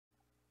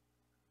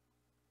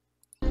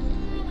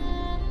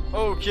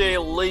Okay,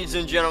 ladies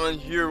and gentlemen,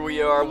 here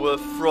we are with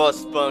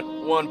Frostpunk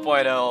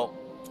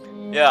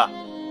 1.0. Yeah,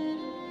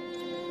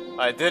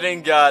 I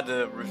didn't get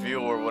the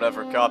review or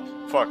whatever cop.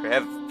 Fuck, I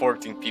have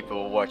 14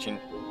 people watching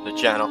the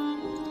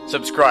channel.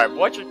 Subscribe.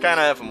 Watch it, kinda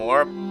have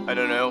more. I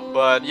don't know,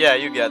 but yeah,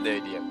 you get the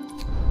idea.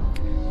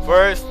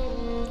 First,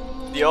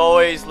 the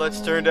always, let's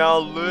turn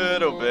down a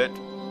little bit.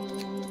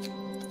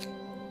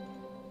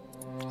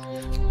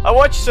 I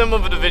watched some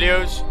of the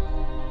videos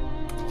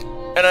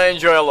and I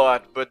enjoy a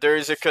lot, but there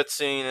is a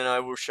cutscene and I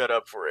will shut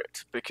up for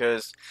it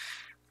because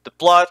the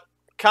plot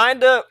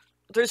kinda.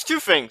 There's two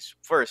things.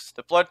 First,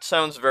 the plot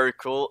sounds very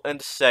cool, and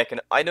the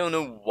second, I don't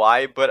know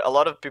why, but a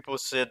lot of people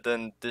said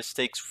then this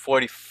takes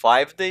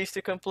 45 days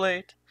to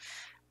complete.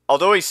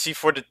 Although I see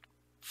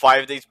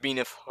 45 days being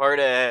a hard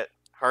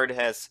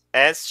as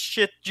ass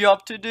shit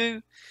job to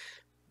do,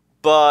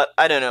 but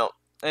I don't know.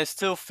 I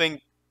still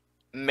think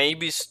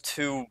maybe it's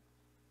too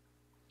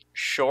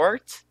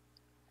short.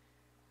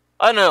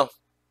 I don't know.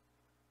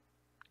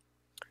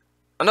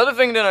 Another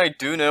thing that I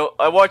do know,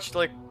 I watched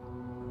like.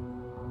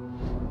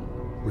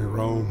 We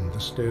roam the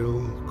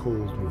still,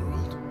 cold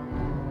world.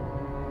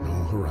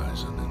 No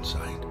horizon in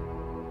sight.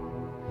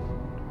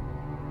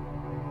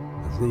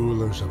 The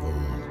rulers of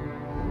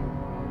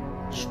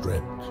old,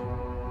 stripped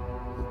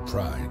of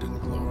pride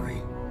and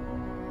glory.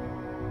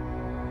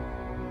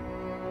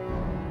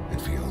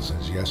 It feels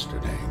as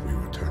yesterday we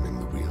were turning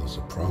the wheels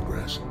of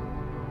progress.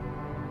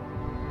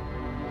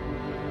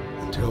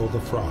 Until the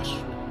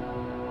frost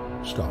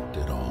stopped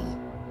it all.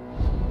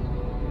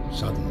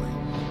 Suddenly,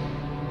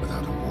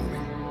 without a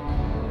warning.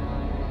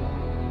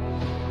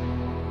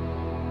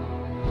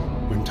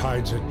 When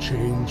tides had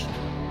changed,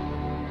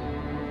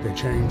 they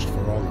changed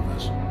for all of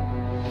us,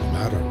 no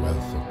matter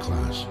wealth or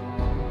class.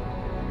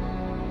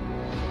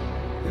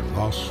 We've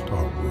lost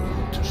our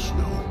world to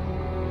snow,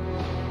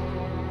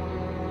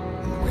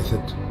 and with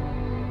it,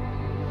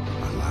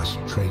 our last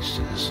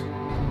traces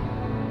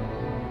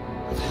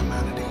of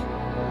humanity.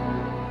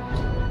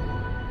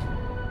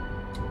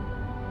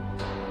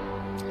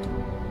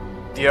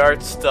 The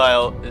art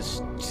style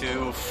is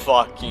too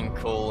fucking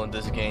cool in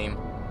this game.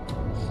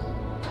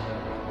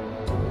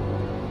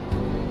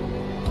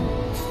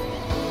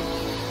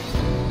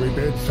 We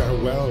bid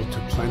farewell to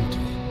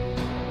plenty,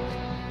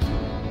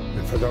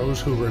 and for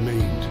those who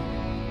remained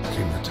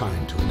came the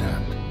time to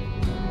adapt.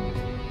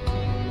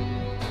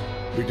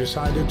 We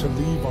decided to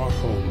leave our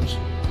homes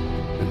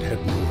and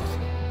head north.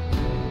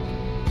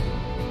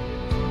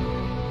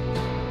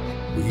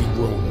 We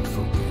roamed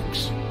for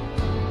weeks,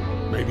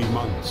 maybe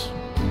months,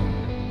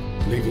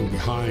 leaving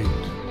behind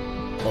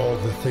all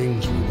the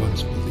things we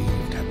once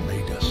believed had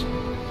made us.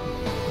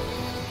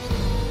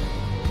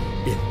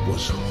 It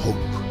was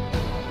hope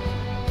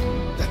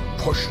that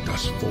pushed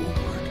us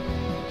forward.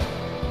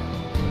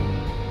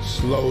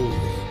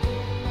 Slowly,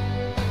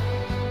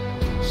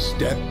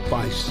 step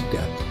by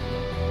step.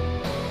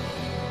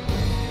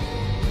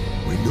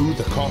 We knew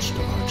the cost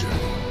of our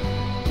journey,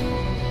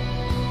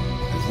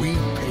 and we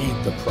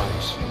paid the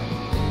price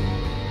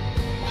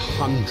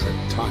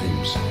 100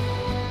 times.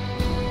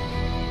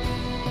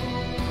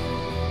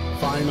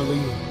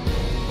 Finally,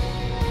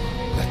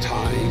 the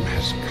time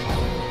has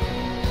come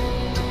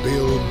to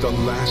build the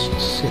last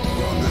city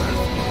on Earth.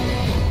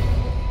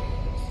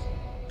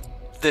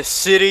 The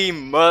city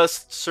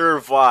must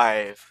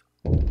survive.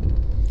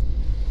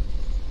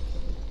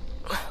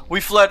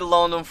 We fled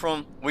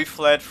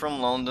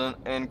from London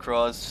and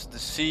crossed the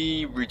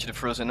sea, reached the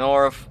frozen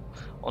north.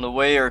 On the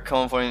way, our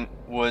convoy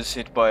was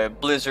hit by a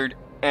blizzard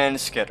and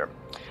scattered.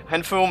 A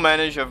handful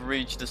managed to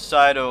reach the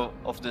side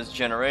of this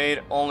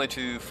generator, only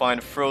to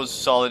find frozen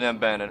solid and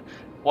abandoned.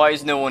 Why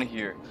is no one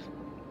here?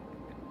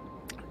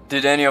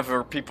 Did any of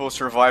our people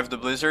survive the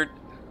blizzard?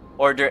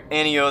 Or are there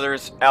any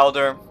others out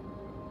there?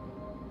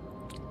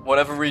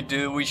 Whatever we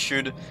do, we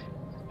should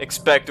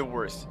expect the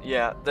worst.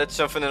 Yeah, that's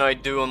something that I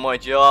do on my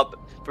job.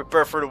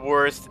 Prepare for the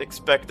worst,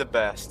 expect the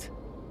best.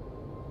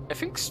 I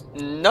think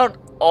not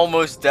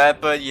almost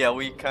that, but yeah,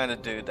 we kind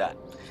of do that.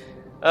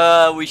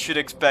 We should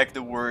expect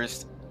the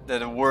worst. That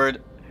the world,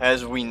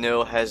 as we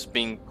know, has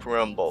been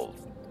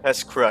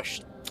has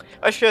crushed.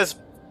 Actually, as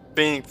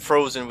being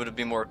frozen would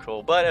be more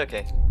cool, but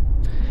okay.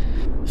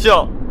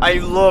 So, I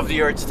love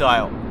the art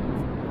style.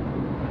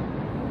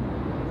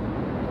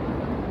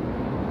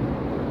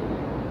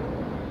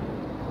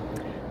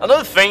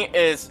 Another thing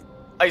is,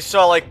 I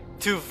saw like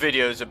 2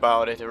 videos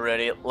about it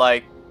already,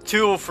 like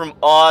 2 from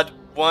Odd,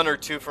 1 or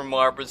 2 from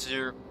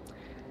Marbrazir.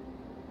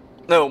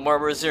 No,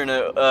 Marbrazir,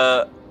 no,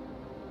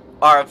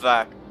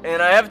 Aravac.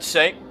 And I have to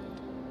say,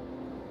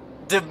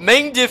 the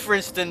main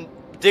difference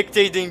that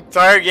dictates the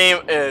entire game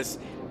is,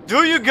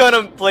 do you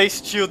gonna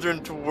place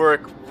children to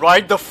work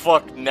right the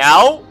fuck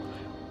now?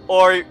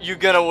 Or you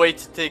gonna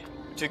wait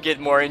to get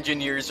more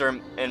engineers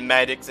and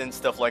medics and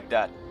stuff like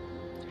that?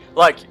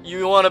 Like,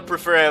 you wanna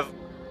prefer have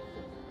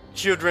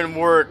children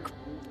work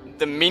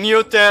the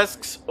menial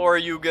tasks, or are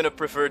you gonna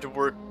prefer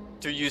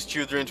to use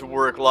children to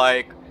work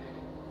like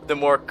the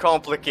more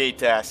complicated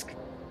task?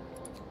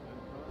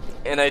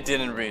 And I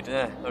didn't read.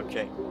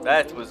 Okay,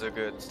 that was a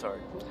good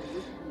start.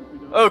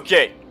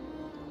 Okay.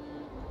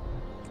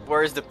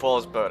 Where's the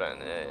pause button?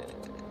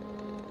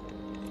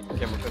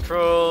 Camera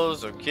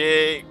controls,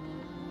 okay.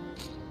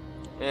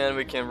 And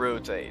we can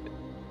rotate.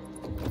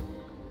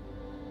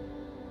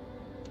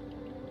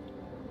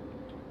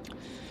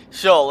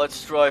 So,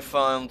 let's try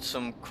find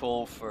some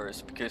coal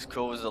first, because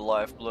coal is the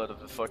lifeblood of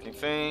the fucking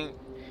thing.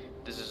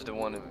 This is the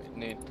one we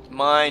need.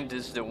 Mine,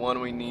 this is the one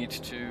we need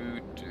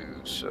to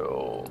do,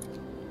 so...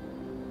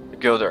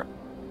 Go there.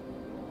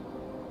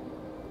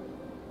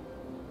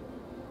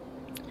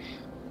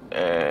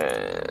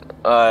 And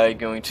I'm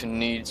going to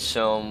need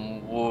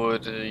some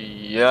wood,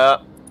 yeah.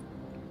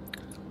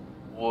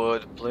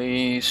 Wood,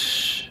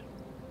 please.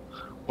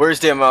 Where's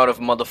the amount of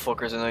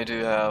motherfuckers that I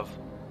do have?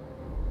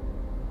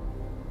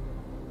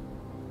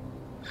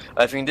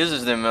 I think this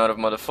is the amount of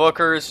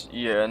motherfuckers.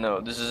 Yeah,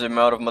 no, this is the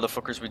amount of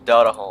motherfuckers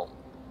without a home.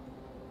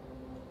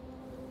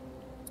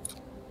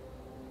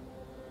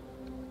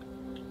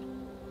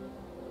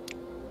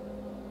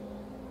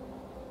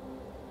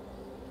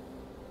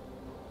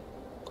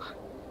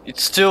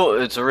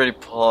 It's already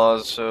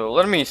paused, so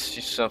let me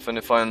see something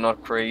if I'm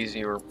not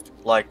crazy or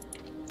like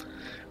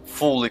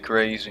fully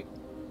crazy.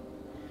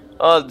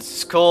 This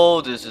is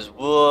coal, this is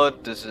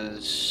wood, this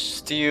is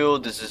steel,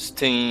 this is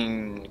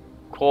tin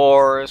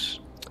cores,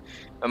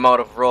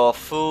 amount of raw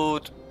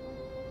food.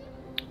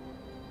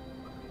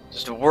 This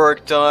is the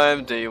work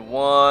time, day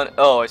 1.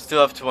 Oh, I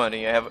still have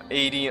 20, I have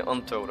 80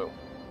 on total.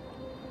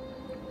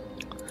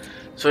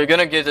 So you're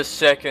gonna get a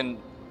second,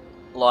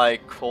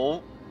 like,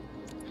 coal.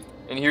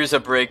 And here's a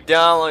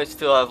breakdown, I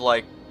still have,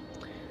 like,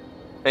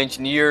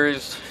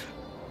 engineers.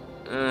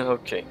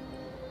 Okay.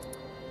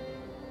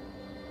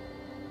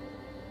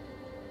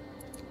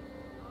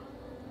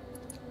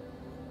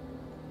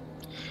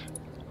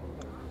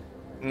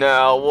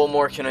 Now, what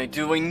more can I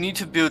do? I need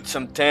to build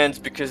some tents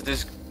because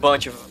this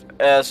bunch of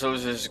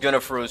assholes is gonna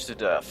freeze to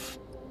death.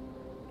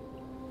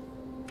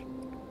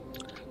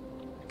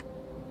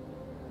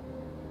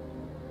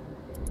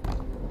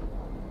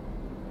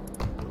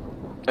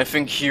 I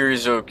think here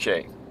is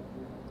okay.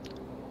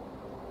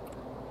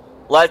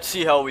 Let's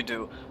see how we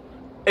do.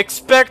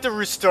 Expect a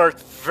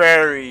restart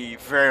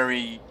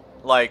very,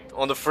 like,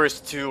 on the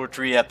first 2 or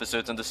 3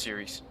 episodes in the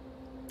series.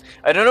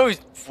 I don't know if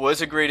it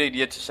was a great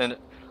idea to send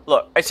it.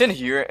 Look, I sent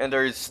here and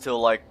there is still,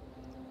 like,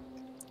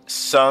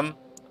 some,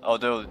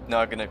 although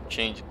not gonna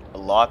change a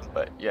lot,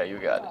 but yeah, you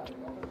got it.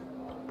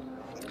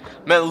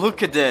 Man,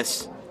 look at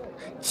this.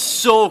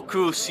 So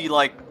cool to see,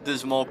 like, the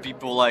small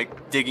people,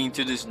 like, digging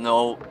to the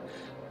snow.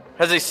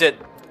 As I said,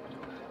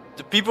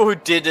 the people who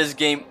did this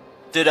game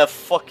did a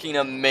fucking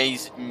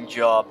amazing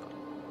job.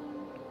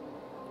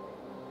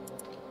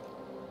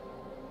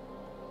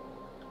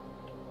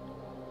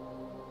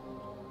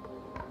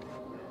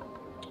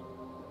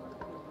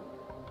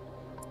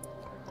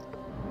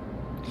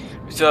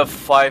 We still have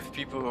 5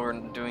 people who are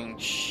doing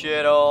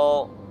shit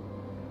all.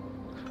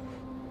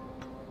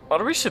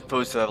 Are we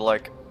supposed to have,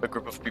 like, a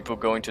group of people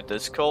going to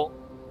this call?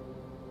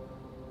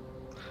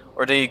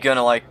 Or are they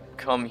gonna, like,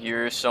 come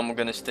here, some are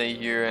gonna stay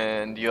here,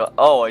 and you...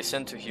 Oh, I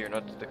sent to here,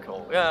 not to the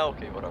call. Yeah,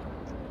 okay, whatever.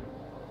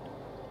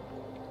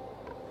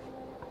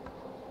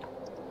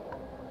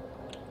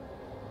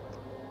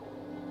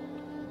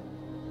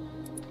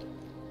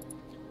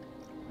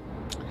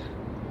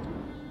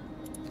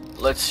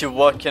 Let's see,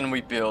 what can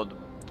we build?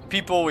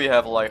 People, we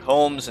have, like,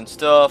 homes and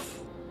stuff.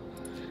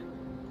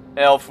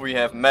 Elf, we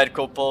have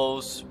medical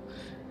posts.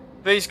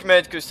 Basic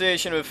medical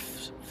station with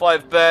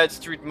 5 beds,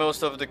 treat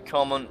most of the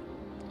common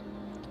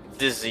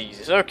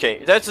diseases.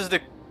 Okay, that's just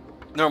the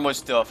normal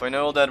stuff. I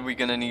know that we're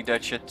gonna need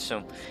that shit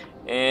soon.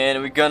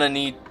 And we're gonna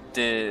need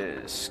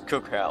this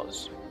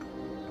cookhouse.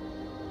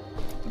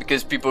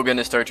 Because people are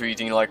gonna start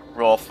eating, like,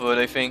 raw food,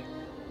 I think.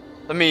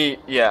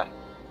 Yeah.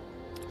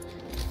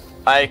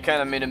 I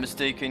kinda made a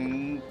mistake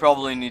and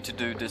probably need to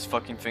do this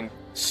fucking thing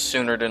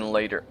sooner than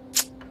later.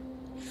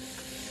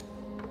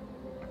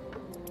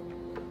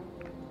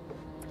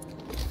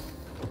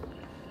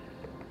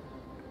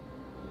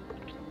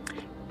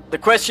 The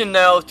question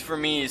now for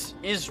me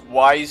is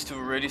wise to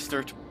already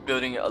start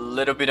building a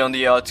little bit on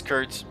the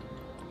outskirts?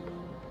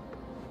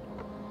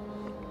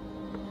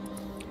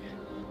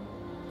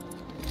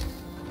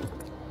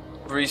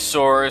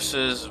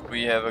 Resources,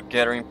 we have a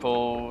gathering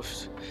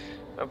post.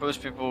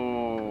 Most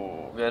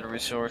people get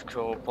resource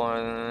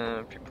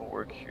co-op, people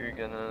work here,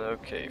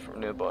 okay, from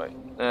nearby.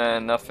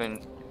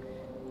 Nothing.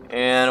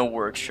 And a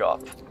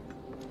workshop.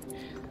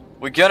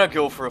 We gotta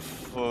go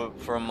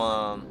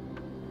from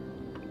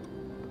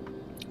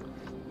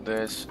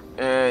this.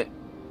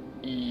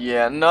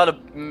 Yeah,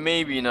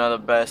 maybe not a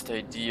best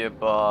idea,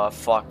 but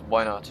fuck,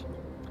 why not?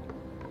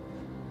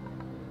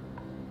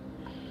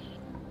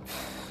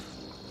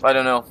 I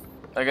don't know.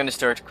 I'm gonna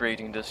start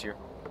creating this here.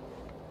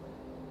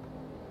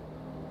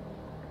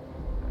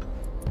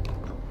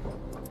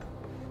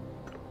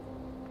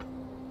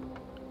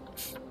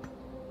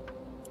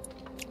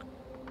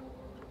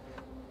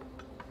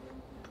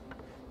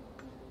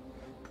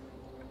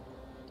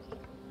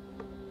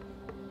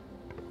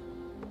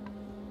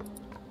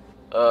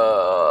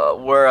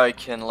 where I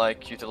can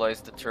like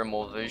utilize the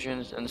thermal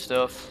visions and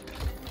stuff.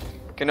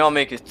 Cannot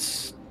make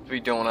it. We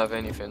don't have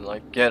anything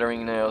like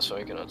gathering now, so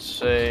I cannot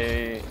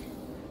say.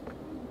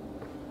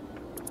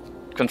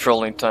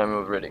 Controlling time, we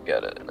already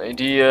got an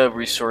idea.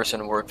 Resource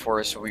and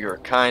workforce, we are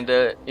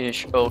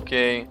kinda-ish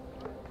okay.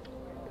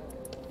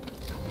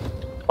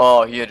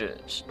 Oh, here it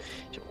is.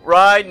 So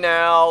right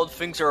now,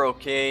 things are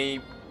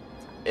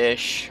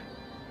okay-ish.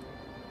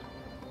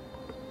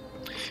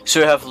 So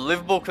we have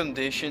livable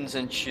conditions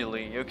and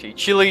Chile. Okay,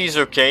 Chile is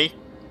okay.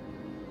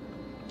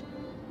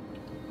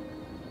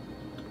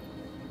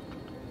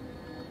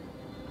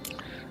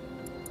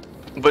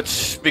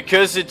 But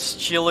because it's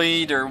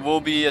Chile, there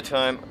will be a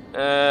time.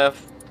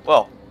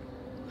 Well,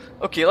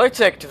 okay, let's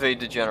activate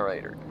the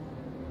generator.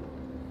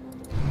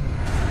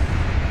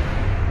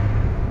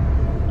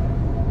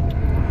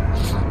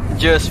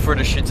 Just for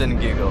the shits and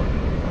giggle.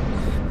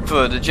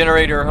 So the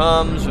generator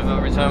hums with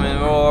every time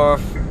it's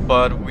off,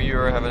 but we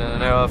are having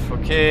enough.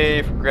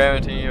 Okay, for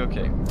gravity.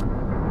 Okay.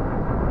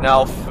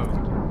 Now food.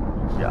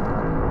 Yeah.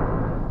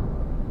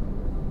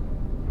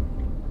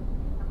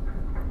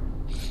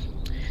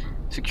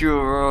 Secure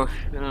or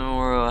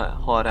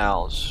hot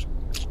house.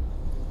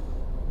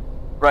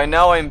 Right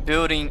now I'm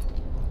building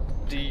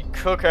the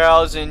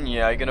cookhouse, and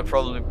yeah, I'm gonna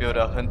probably build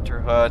a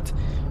hunter hut.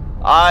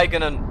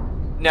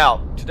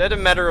 Now, to that a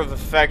matter of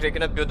fact, I'm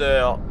gonna build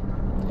the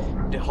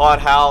hot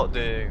house,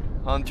 the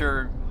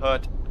hunter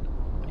hut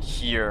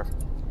here.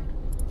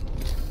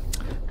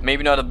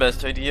 Maybe not the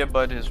best idea,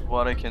 but it's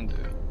what I can do.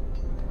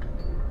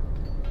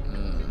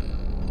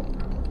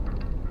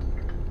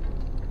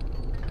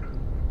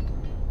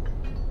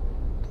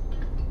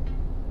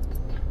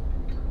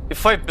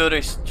 If I build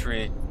a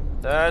street,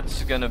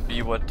 that's gonna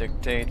be what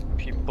dictate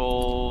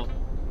people.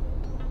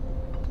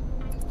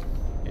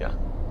 Yeah.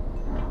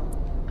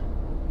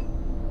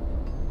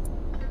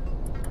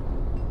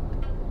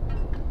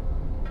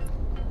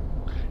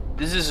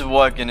 This is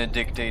what gonna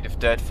dictate if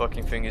that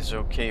fucking thing is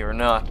okay or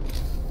not.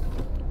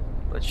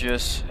 Let's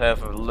just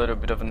have a little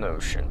bit of a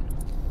notion.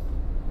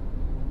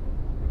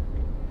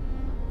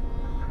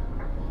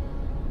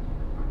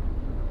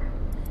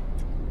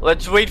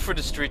 Let's wait for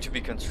the street to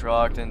be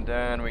constructed, and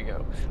then we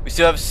go. We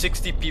still have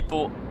 60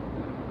 people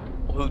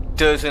who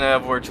doesn't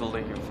have where to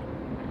live.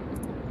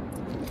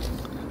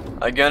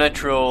 I'm gonna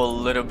throw a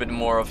little bit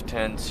more of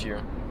tents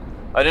here.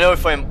 I don't know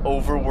if I'm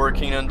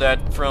overworking on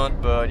that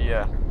front, but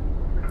yeah.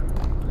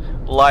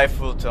 Life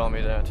will tell me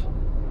that.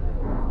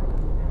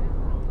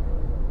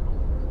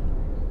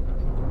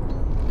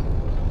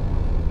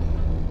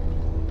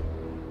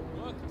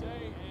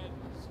 Workday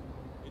ends.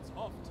 It's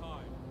off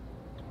time.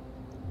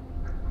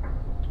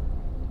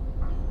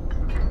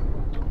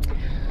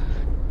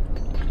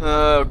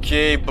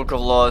 Okay, Book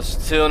of Laws,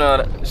 still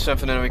not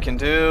something that we can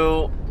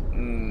do.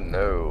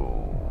 No.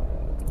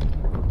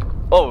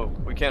 Oh,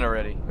 we can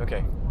already.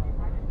 Okay.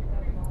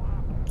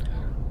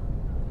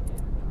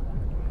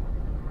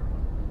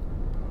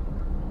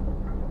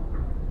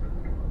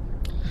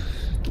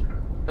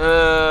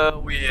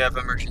 We have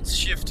a merchant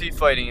shifty,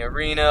 fighting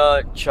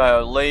arena,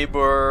 child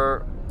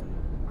labor,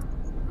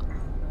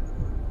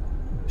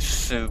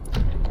 soup.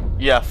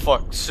 Yeah,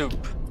 fuck,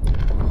 soup.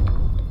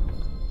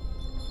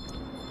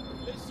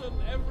 Listen,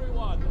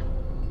 everyone.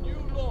 New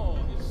law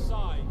is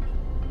signed.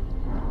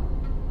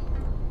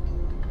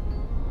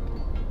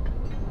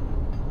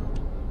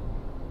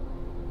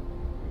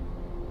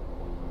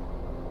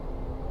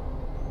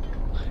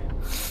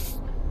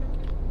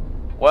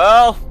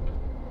 Well,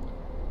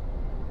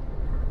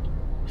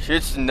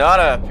 shit's not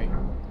happy.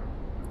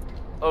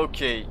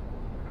 Okay.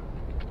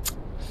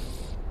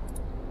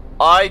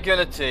 I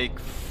gonna take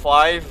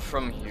 5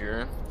 from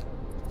here.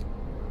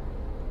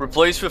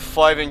 Replace with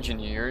 5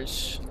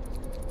 engineers.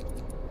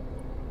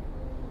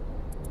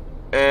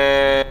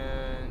 And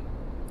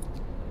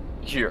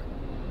here.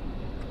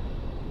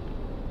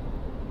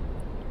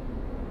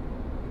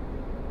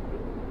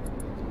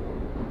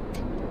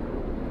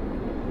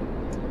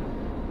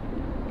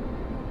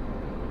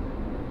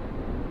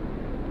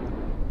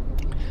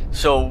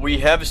 So we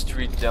have a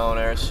street down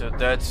there, so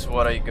that's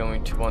what I'm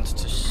going to want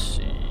to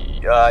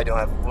see. I don't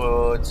have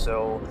wood,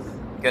 so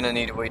I'm gonna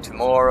need to wait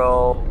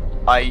tomorrow.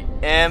 I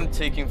am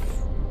taking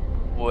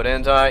wood,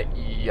 and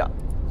yeah.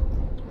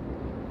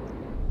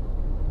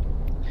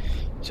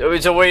 So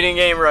it's a waiting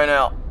game right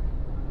now.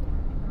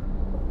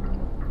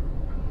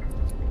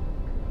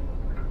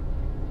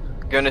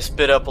 Gonna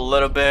speed up a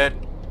little bit.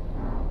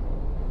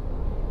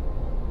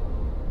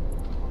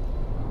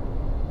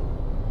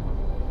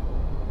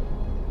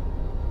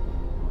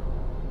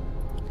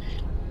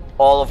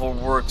 All of our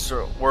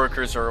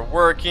workers are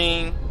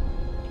working,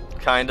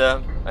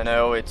 kinda. I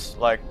know it's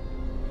like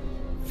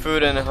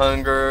food and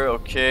hunger,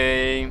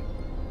 okay.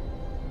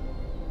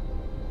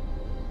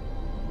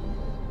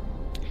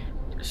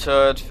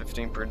 So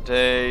 15 per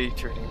day,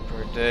 13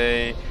 per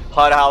day.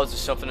 Hot house is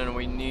something that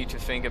we need to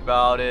think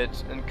about it.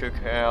 And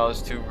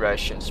cookhouse, 2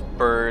 rations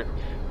per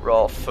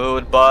raw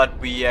food. But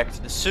we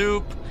act the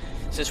soup.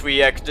 Since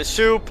we act the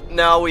soup,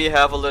 now we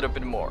have a little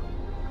bit more.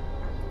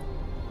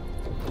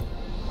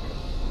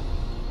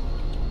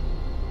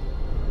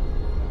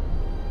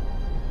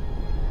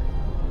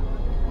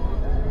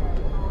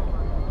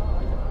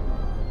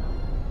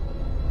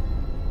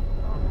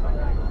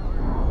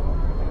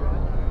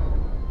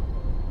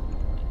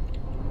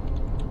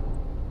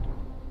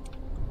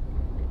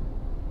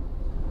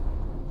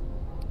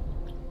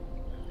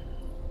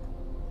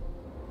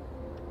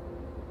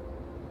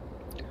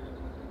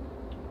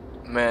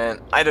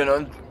 Man, I don't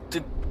know.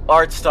 The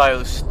art style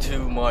is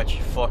too much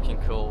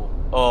fucking cool.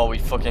 Oh, we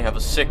fucking have a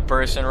sick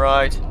person,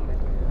 right?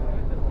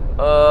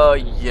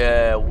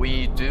 Yeah,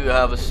 we do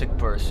have a sick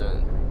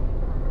person.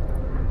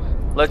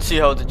 Let's see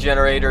how the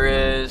generator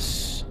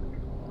is.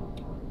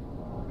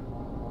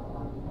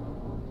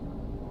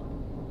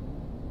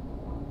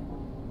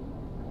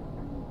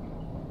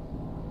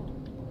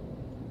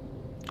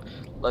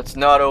 Let's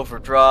not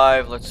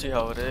overdrive. Let's see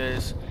how it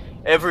is.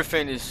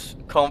 Everything is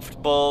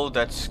comfortable.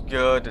 That's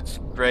good. That's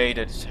great.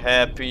 That's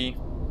happy.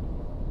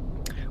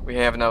 We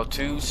have now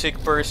 2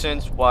 sick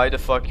persons. Why the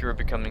fuck you're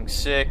becoming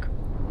sick?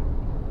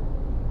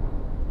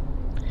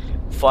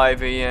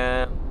 5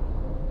 a.m.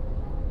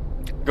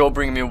 Go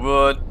bring me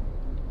wood.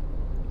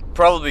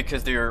 Probably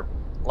because they're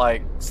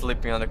like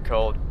sleeping on the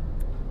cold.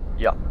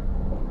 Yeah.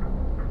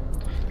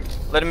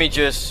 Let me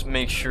just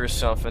make sure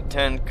something.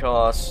 10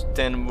 costs,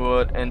 10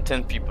 wood, and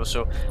 10 people.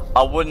 So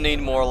I would need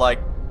more like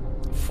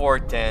 4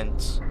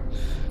 tents.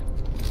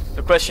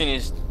 The question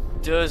is,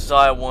 does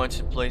I want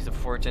to place the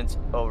 4 tents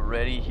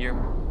already here?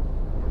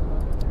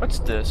 What's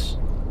this?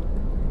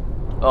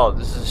 Oh,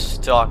 this is a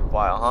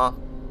stockpile, huh?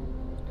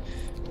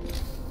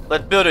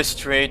 Let's build it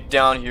straight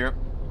down here.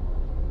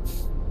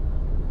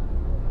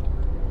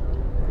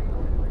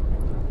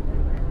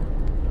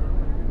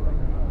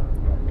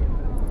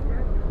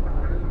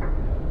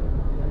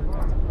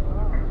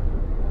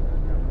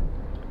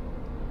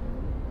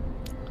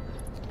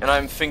 And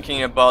I'm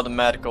thinking about the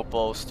medical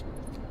post.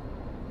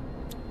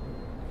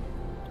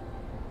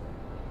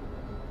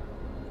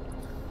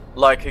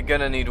 Like, you're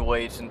gonna need to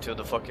wait until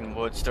the fucking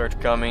wood starts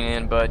coming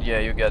in, but yeah,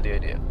 you got the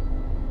idea.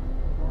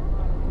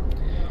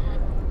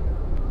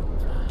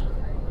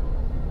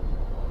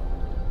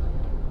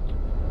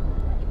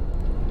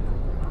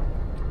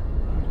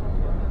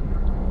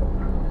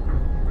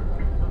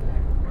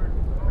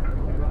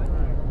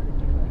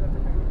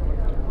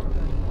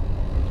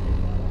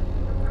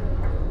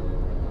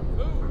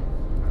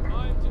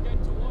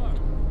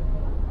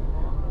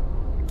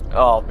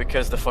 Oh,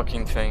 because the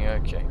fucking thing,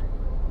 okay.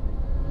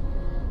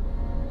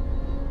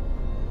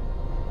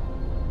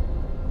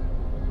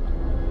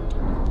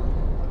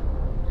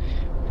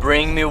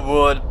 Bring me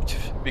wood,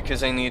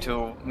 because I need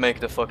to make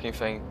the fucking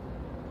thing.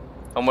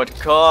 How much it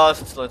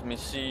costs? Let me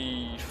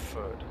see.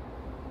 Food.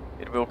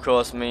 It will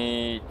cost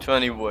me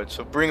 20 wood,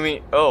 so bring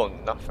me... Oh,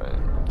 nothing.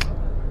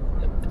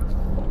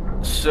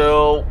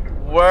 So,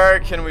 where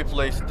can we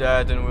place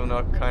that and will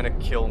not kinda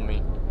kill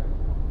me?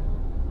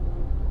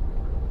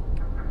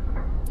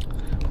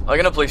 I'm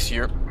gonna place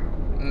here.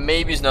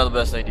 Maybe it's not the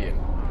best idea.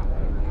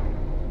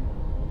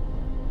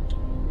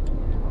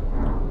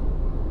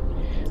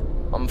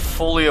 I'm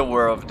fully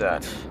aware of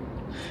that.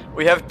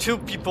 We have 2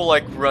 people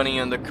like running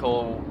on the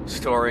coal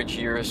storage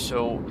here,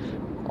 so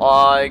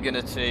I'm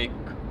gonna take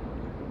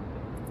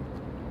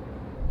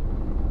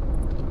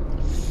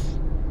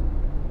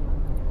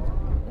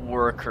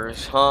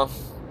workers, huh?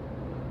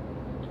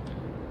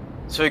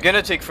 So we're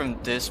gonna take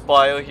from this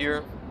pile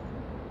here.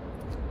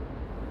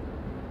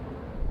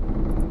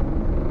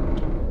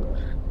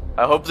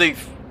 I hope they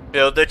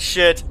build that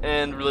shit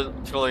and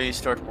literally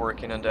start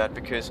working on that,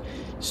 because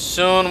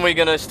soon we're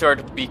gonna start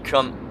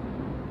to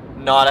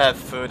not have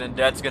food, and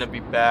that's gonna be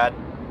bad.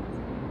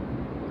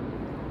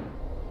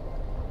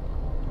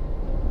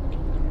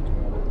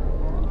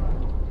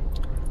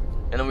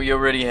 And we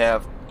already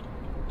have.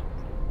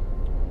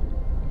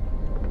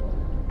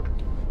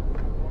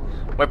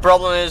 My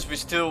problem is we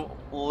still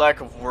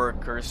lack of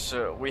workers.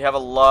 We have a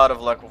lot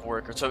of lack of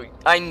workers. So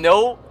I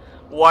know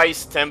why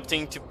it's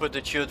tempting to put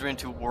the children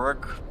to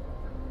work.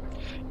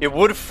 It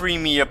would free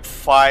me up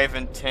 5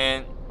 and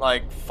 10,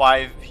 like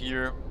 5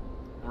 here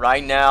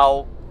right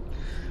now.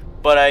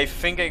 But I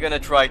think I'm gonna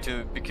try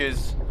to,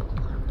 because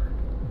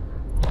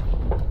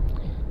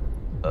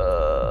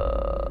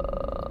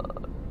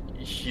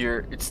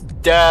here it's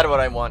that what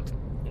I want.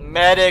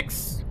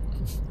 Medics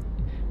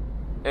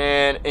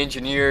and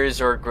engineers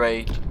are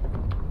great.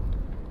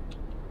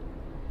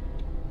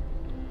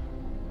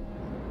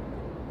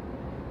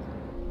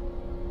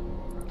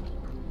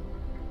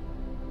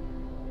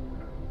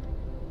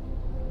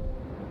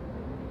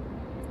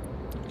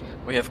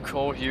 We have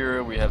coal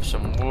here, we have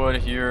some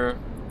wood here.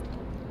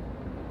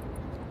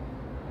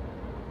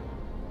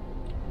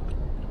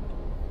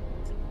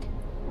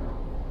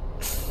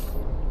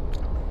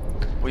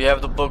 We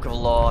have the book of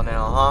law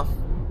now, huh?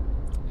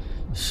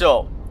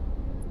 So,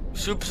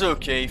 soup's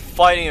okay,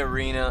 fighting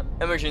arena,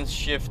 emergency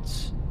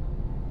shifts,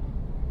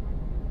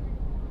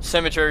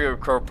 cemetery or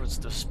corpse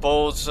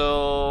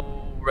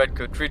disposal, red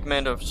coat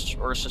treatment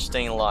or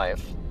sustain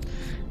life.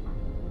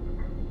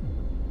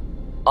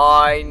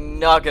 I'm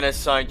not gonna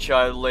sign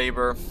child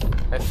labor,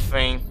 I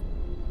think.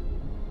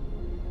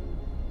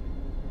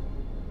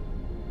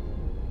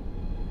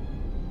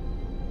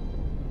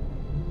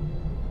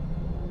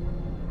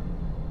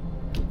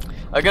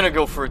 I'm gonna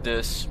go for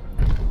this.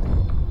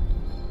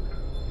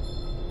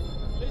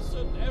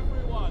 Listen,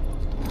 everyone.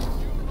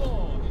 New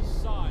law is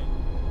signed.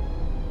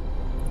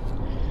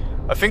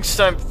 I think it's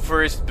time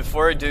first,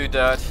 before I do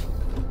that,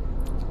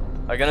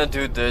 I'm gonna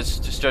do this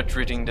to start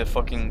treating the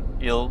fucking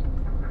ill.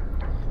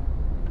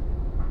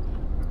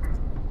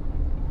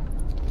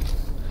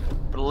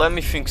 But let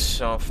me think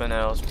something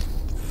else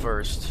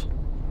first.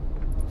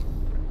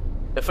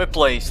 If I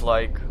place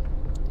like...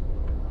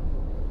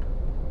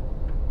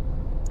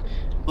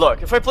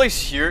 Look, if I place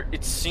here,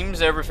 it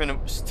seems everything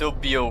will still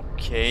be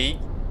okay-ish.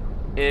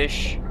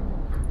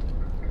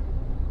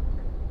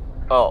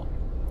 Oh.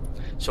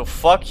 So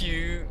fuck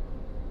you.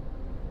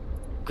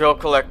 Go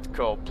collect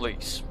coal,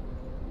 please.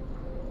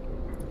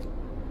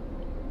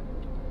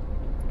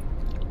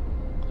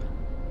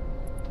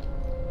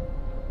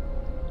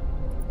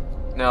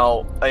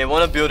 Now, I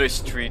want to build a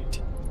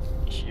street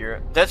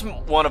here. That's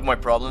one of my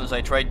problems.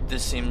 I tried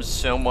this Sims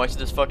so much,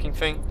 this fucking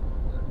thing.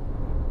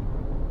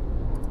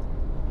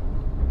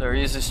 There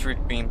is a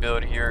street being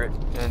built here,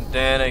 and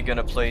then I'm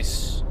gonna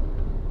place...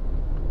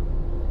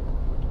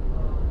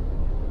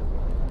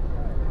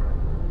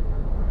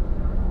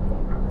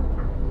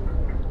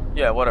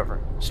 Yeah,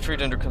 whatever.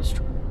 Street under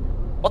construction.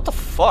 What the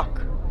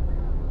fuck?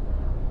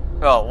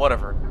 Oh,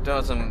 whatever.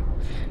 Doesn't...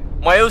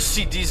 My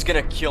OCD is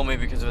gonna kill me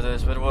because of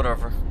this, but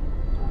whatever.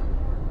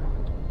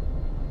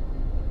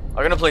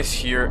 I'm gonna place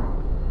here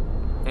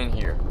and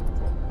here.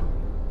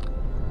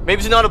 Maybe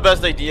it's not the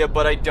best idea,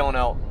 but I don't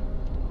know.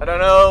 I don't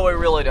know, I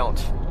really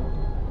don't.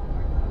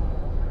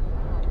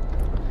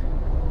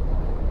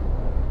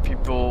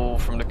 People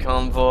from the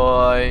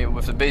convoy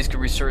with the basic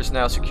resource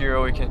now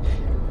secure, we can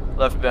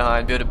left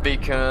behind, build a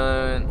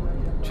beacon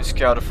to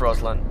scout the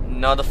Frostland.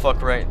 Not the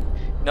fuck right,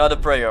 not a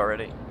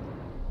priority.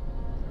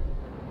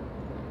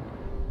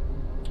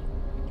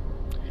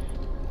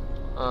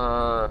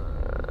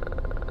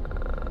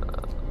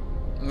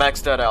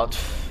 Max that out.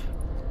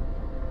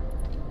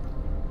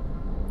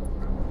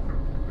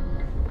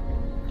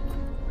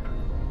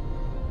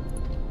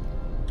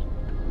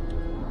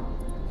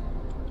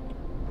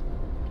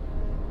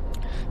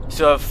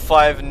 So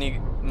I have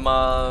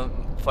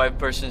five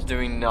persons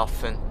doing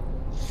nothing.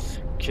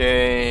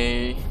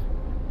 Okay.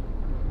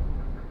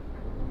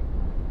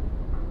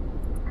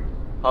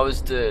 How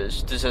is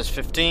this? This has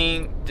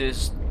 15.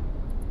 This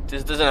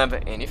doesn't have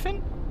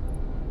anything?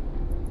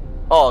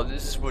 Oh,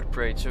 this is wood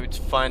crate, so it's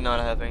fine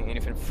not having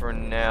anything for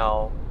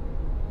now.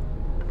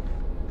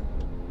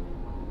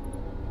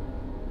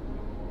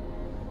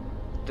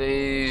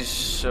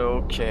 These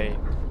okay.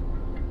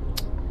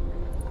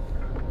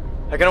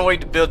 I can't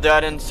wait to build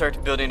that and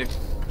start building the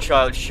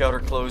child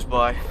shelter close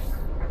by.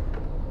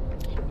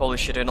 Holy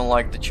shit, I don't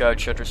like the child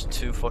shelters,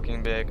 too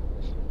fucking big.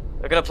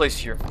 I'm gonna place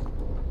here.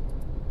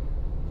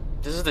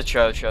 This is the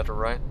child shelter,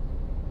 right?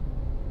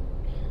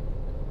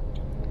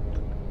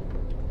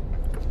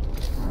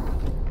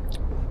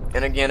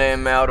 And again, I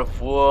am out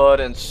of wood,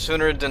 and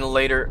sooner than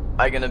later,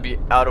 I'm gonna be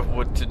out of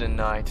wood to the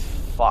night.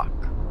 Fuck.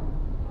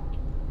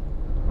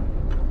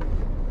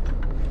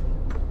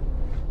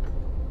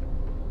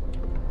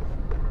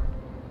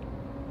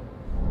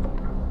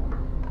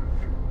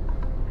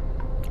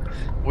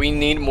 We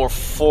need more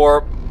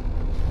 4. Time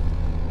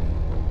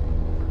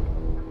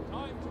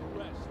to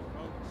rest,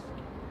 folks.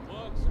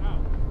 Work's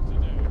out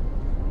today.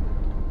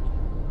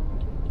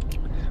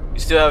 We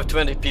still have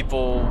 20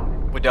 people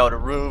without a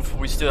roof.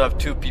 We still have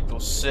 2 people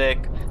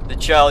sick. The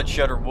child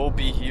shelter will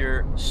be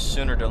here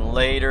sooner than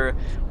later.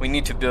 We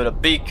need to build a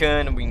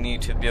beacon. We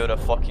need to build a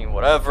fucking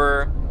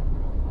whatever.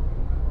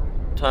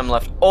 Time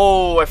left.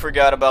 Oh, I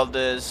forgot about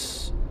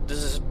this. This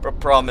is a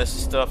promise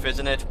stuff,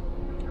 isn't it?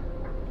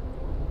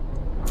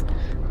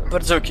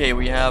 But it's okay,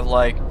 we have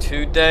like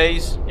 2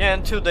 days. Yeah,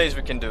 in 2 days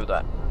we can do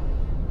that.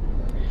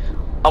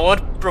 I want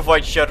to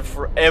provide shelter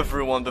for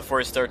everyone before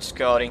I start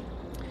scouting.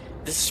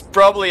 This is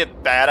probably a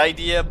bad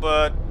idea,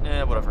 but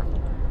whatever.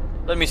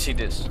 Let me see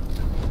this.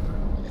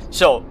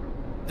 So,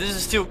 this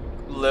is still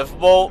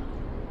livable.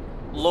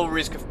 Low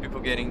risk of people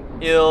getting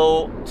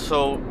ill,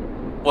 so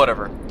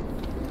whatever.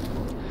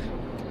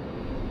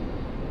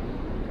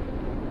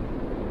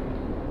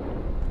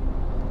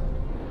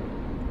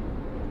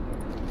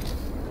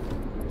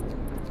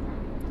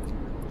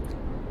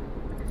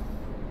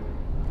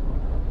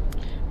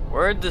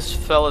 Where these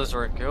fellas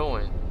are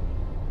going?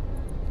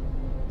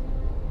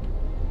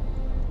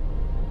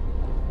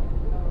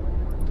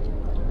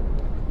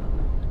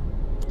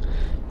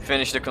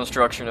 Finish the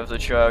construction of the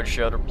child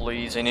shelter,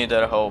 please. I need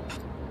that hope.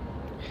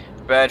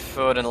 Bad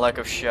food and lack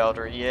of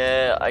shelter.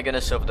 Yeah, I'm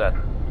gonna solve that.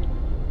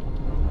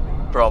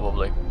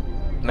 Probably.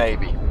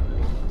 Maybe.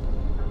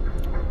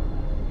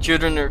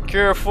 Children are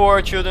cared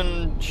for.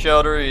 Children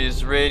shelter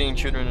is rating.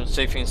 Children are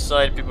safe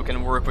inside. People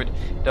can work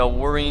without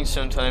worrying.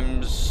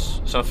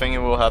 Sometimes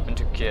something will happen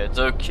to kids.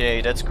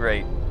 Okay, that's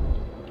great.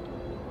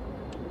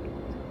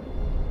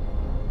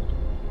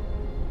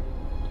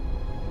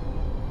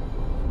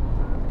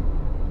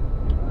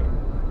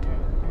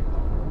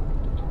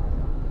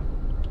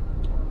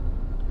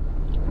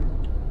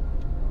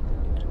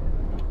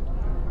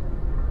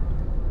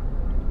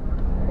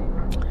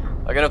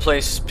 I'm gonna play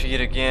speed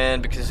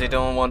again because they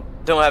don't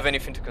have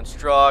anything to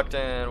construct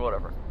and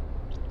whatever.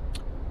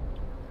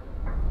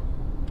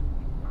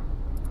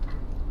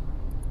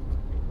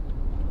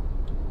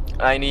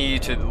 I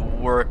need to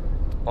work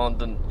on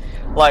the...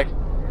 Like,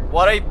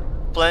 what I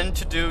plan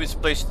to do is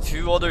place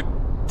 2 other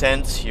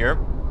tents here.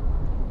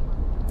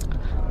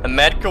 A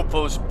medical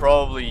post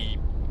probably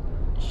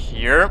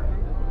here.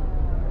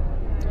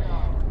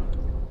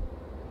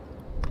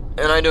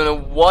 And I don't know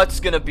what's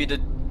gonna be the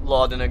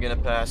law that I'm gonna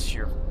pass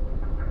here.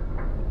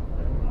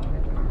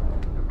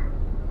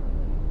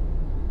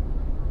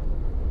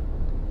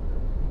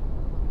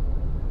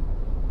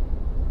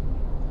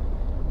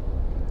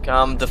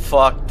 Calm the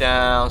fuck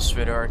down,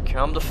 sweetheart.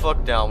 Calm the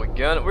fuck down.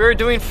 We're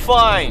doing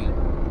fine.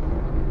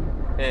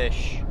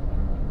 Ish.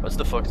 What's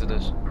the fuck is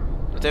this?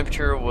 The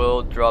temperature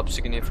will drop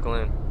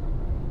significantly.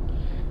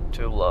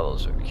 2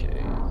 levels,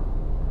 okay.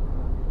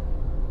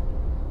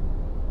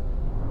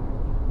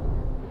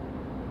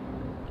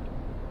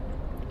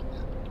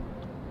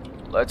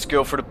 Let's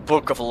go for the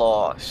Book of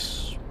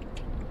Laws.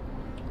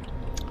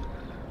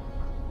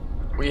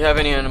 We have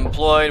any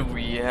unemployed?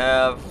 We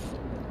have...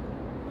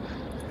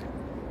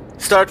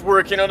 Start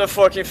working on the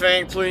fucking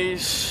thing,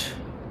 please.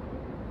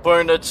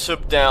 Burn that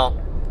soup down.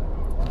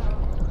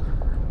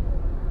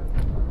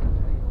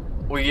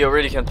 We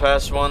already can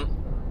pass one.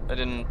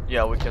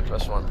 Yeah, we can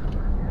pass one.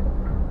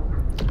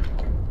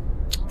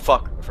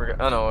 Fuck, I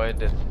forgot. Oh no, I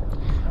did.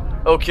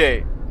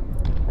 Okay.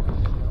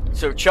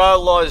 So,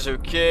 child law is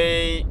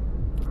okay.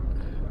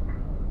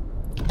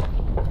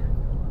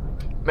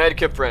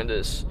 Medic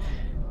apprentice.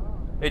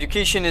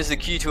 Education is the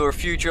key to our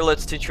future.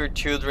 Let's teach our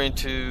children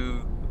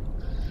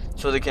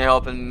so they can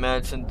help in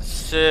medicine the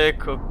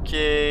sick.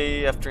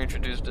 Okay. After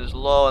introducing this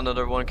law,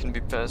 another one can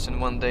be passed in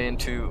 1 day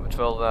into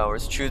 12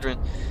 hours. Children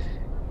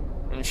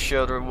in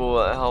shelter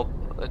will help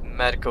at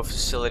medical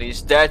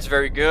facilities. That's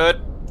very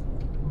good.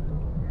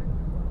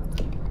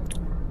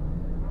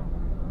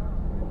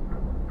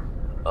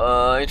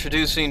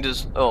 Introducing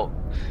this. Oh,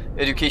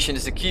 education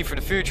is the key for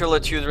the future.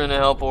 Let children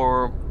help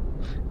our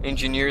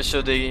engineers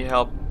so they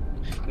help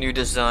new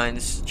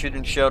designs.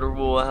 Children's shelter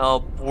will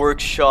help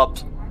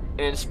workshops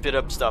and speed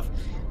up stuff.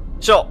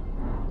 So,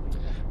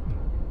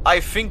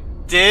 I think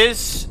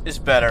this is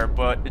better,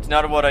 but it's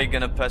not what I'm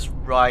gonna pass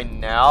right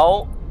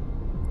now.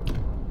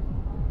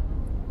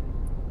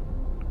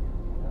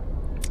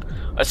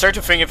 I start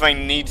to think if I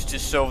need to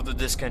solve the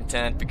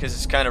discontent because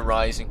it's kind of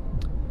rising.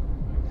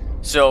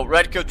 So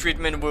radical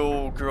treatment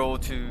will grow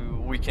to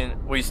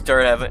we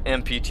start having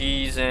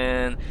MPTs,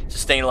 and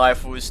sustain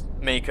life will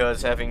make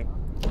us having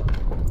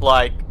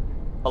like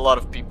a lot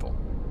of people.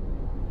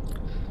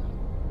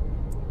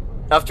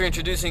 After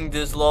introducing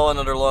this law,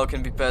 another law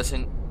can be passed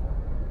in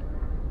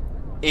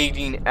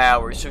 18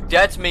 hours. So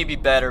that's maybe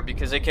better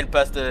because I can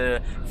pass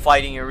the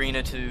fighting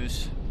arena to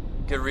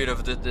get rid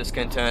of the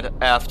discontent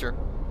after.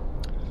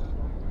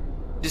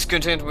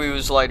 Discontent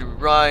will slightly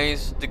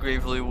rise, the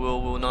gravely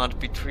will not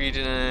be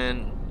treated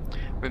and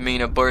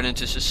remain a burden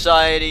to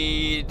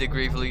society. The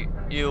gravely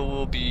ill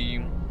will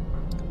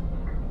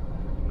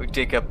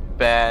take up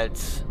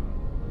beds.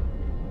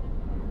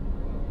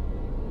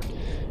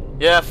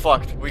 Yeah,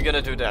 fucked. We're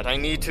gonna do that. I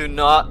need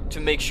to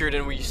make sure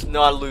that we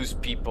not lose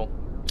people.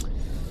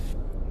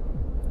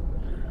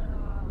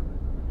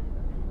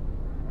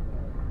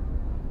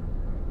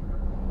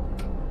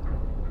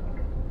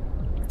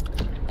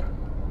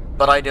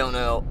 But I don't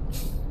know.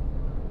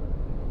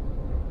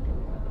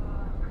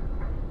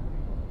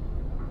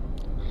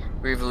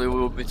 Gravely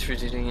will be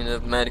treated in a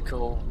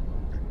medical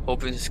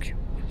open skill.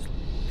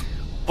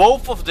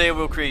 Both of them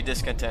will create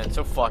discontent,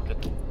 so fuck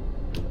it.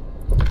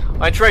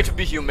 I try to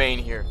be humane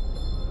here.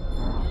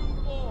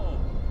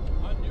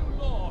 A new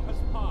law has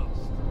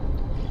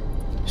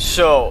passed.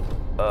 So,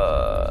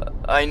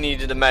 I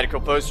needed a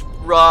medical post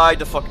right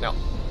the fuck now.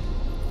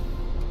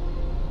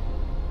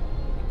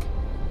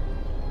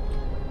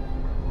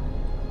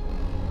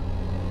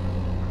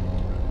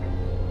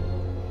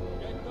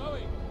 Get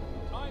going.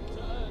 Time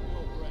to earn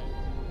your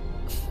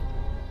bread.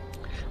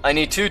 I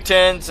need 2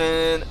 tents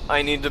and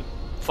I need the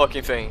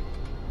fucking thing.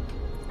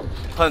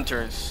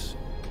 Hunters.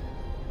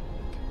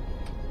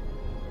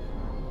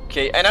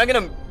 Okay, and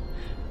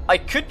I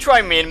could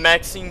try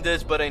min-maxing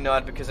this, but I'm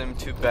not because I'm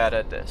too bad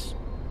at this.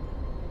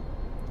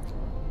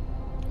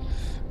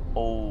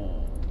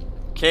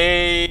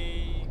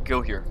 Okay,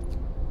 go here.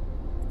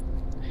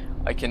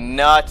 I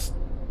cannot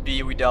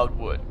be without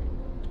wood.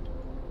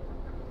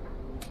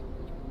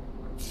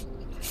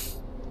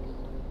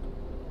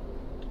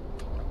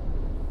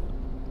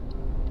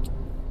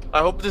 I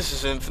hope this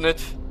is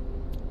infinite.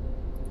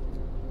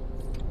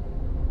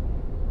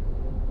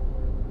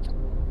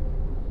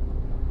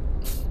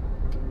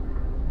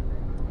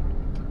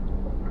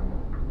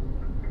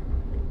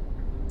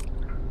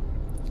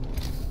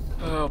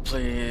 Oh,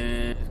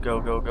 please.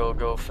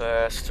 Go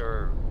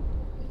faster.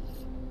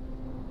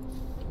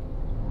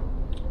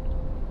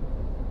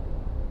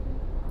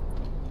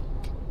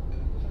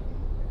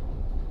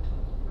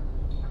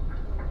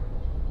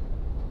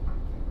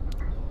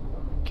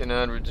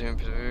 Cannot resume.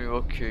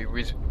 Okay,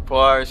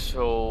 require,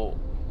 so.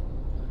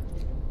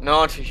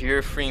 Not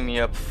here, free me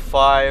up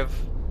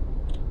 5.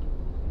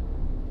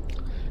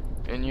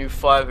 And you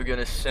 5 are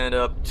gonna send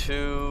up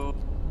 2.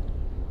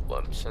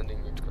 Well, I'm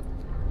sending you to.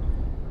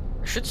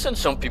 I should send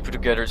some people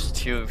together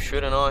too,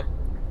 shouldn't I?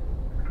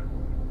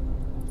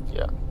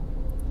 Yeah.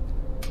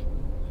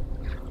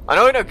 I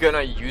know we're not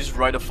gonna use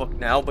right the fuck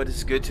now, but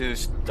it's good to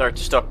start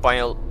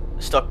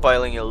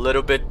stockpiling a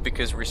little bit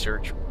because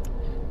research.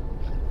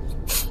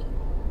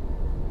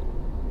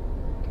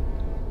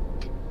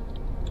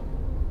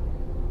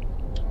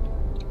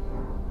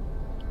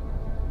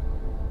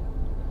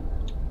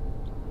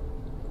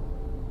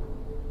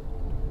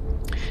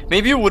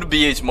 Maybe it would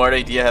be a smart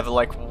idea to have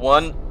like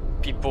one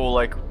people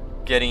like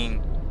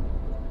getting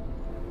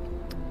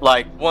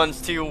like one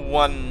steel,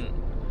 one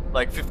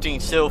like 15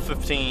 steel,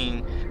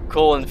 15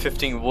 coal and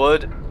 15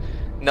 wood,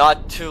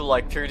 not to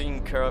like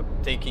 13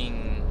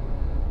 taking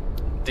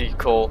the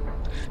coal,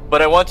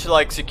 but I want to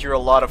like secure a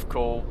lot of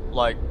coal,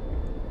 like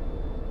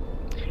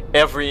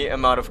every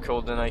amount of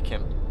coal that I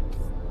can.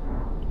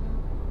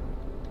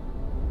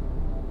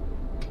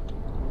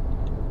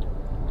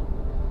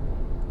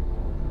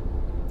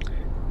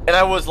 And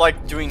I was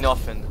like doing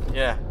nothing.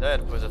 Yeah,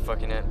 that was a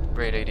fucking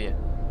great idea.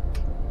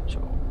 So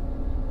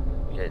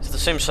yeah, it's the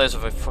same size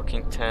of a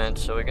fucking tent.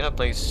 So I'm gonna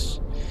place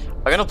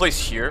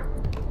here.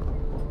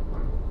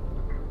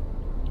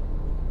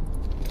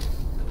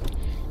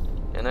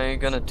 And I'm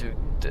gonna do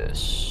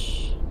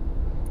this.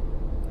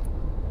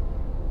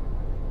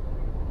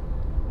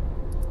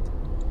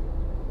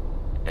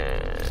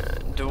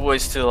 And do I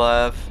still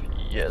have?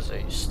 Yes,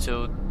 I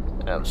still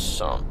have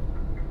some.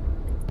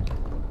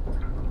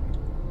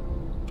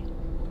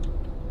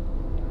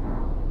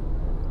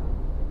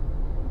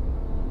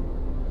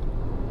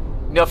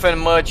 Nothing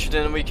much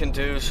then we can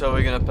do, so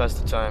we're gonna pass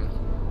the time.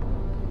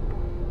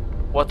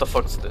 What the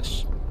fuck's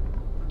this?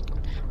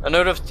 A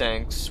note of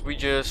thanks. We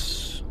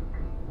just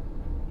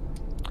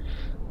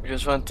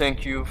want to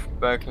thank you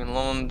back in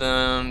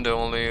London. The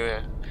only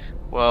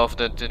wealth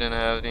that didn't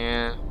have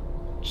the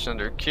send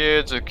their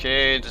kids.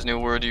 Okay, this new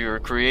world you're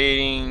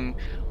creating.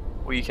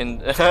 We can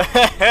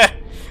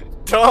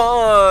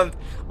don't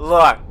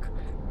look.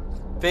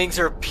 Things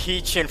are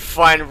peach and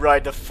fine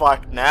right the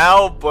fuck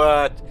now,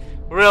 but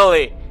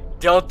really.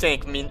 Don't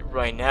thank me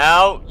right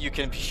now. You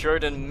can be sure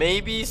that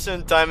maybe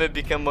sometime I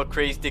become a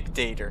crazy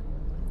dictator.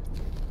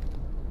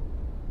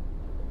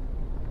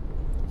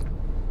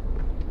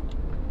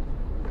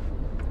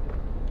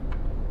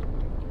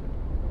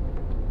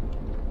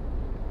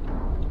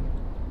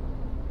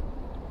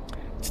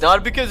 It's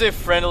not because I'm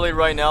friendly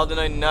right now that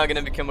I'm not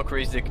gonna become a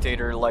crazy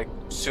dictator like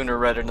sooner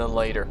rather than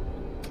later.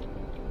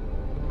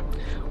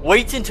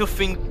 Wait until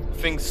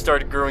things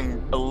start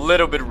growing a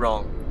little bit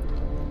wrong.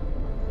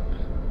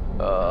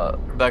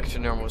 Back to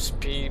normal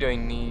speed. I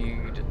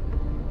need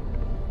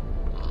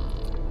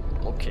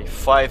okay,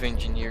 5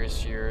 engineers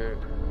here.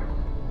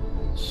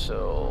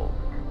 So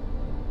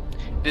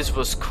this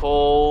was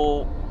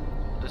coal.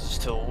 This is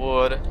still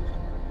wood.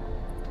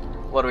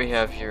 What do we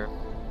have here?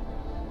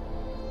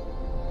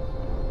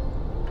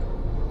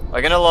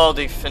 I'm gonna allow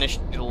they finish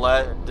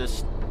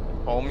this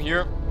home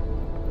here.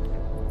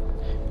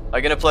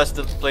 I'm gonna place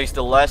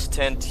the last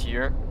tent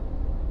here,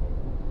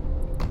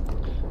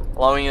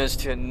 allowing us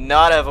to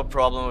not have a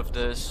problem with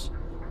this.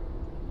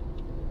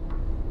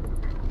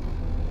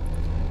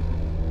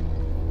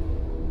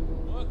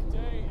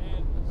 Workday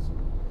ends.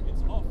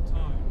 It's off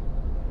time.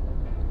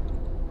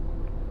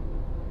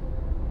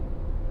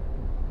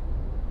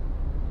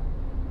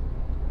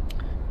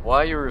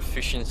 Why your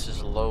efficiency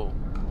is low?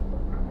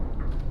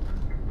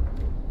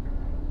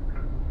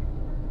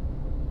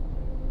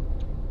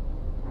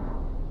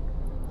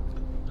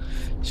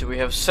 So we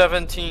have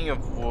 17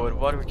 of wood.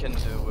 What we can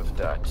do with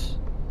that?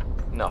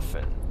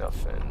 Nothing.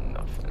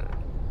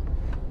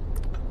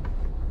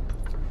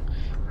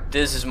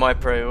 This is my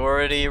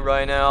priority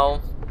right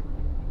now.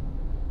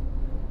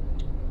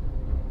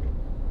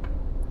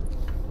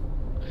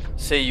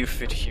 Say you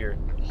fit here.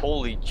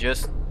 Holy,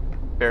 just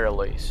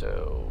barely.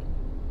 So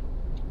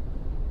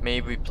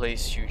maybe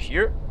place you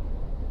here.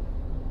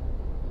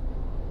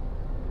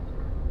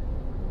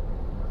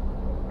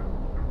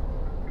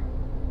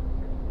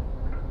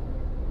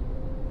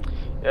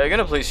 Yeah, I'm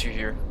gonna place you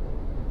here.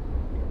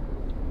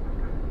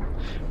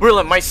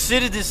 Really, my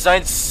city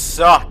design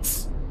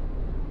sucks.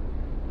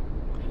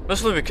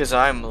 Mostly because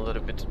I'm a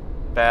little bit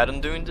bad on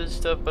doing this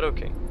stuff, but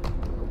okay.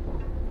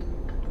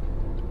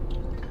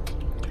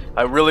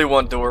 I really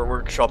want the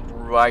workshop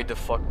right the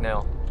fuck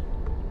now.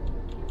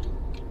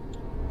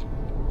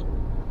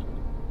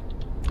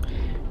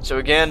 So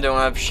again, don't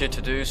have shit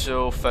to do,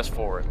 so fast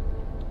forward.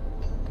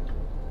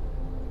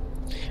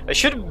 I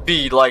should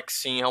be like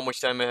seeing how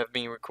much time I have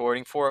been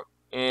recording for,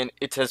 and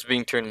it has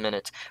been 10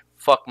 minutes.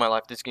 Fuck my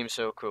life, this game's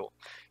so cool.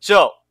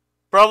 So,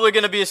 probably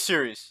gonna be a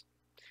series.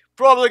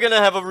 Probably gonna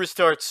have a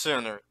restart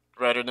sooner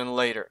rather than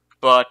later.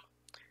 But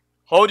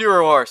hold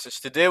your horses.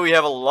 Today we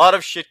have a lot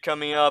of shit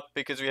coming up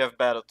because we have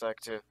Battletech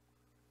too.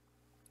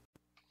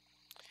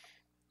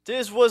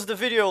 This was the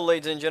video,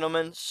 ladies and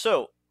gentlemen.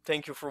 So,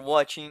 thank you for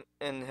watching,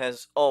 and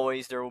as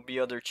always there will be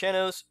other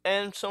channels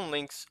and some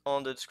links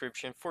on the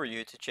description for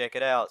you to check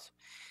it out.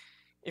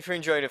 If you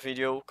enjoyed the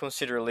video,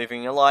 consider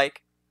leaving a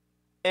like,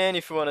 and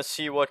if you want to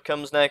see what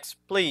comes next,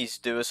 please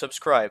do a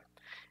subscribe.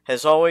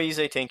 As always,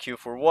 I thank you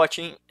for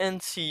watching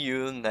and see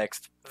you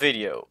next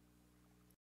video.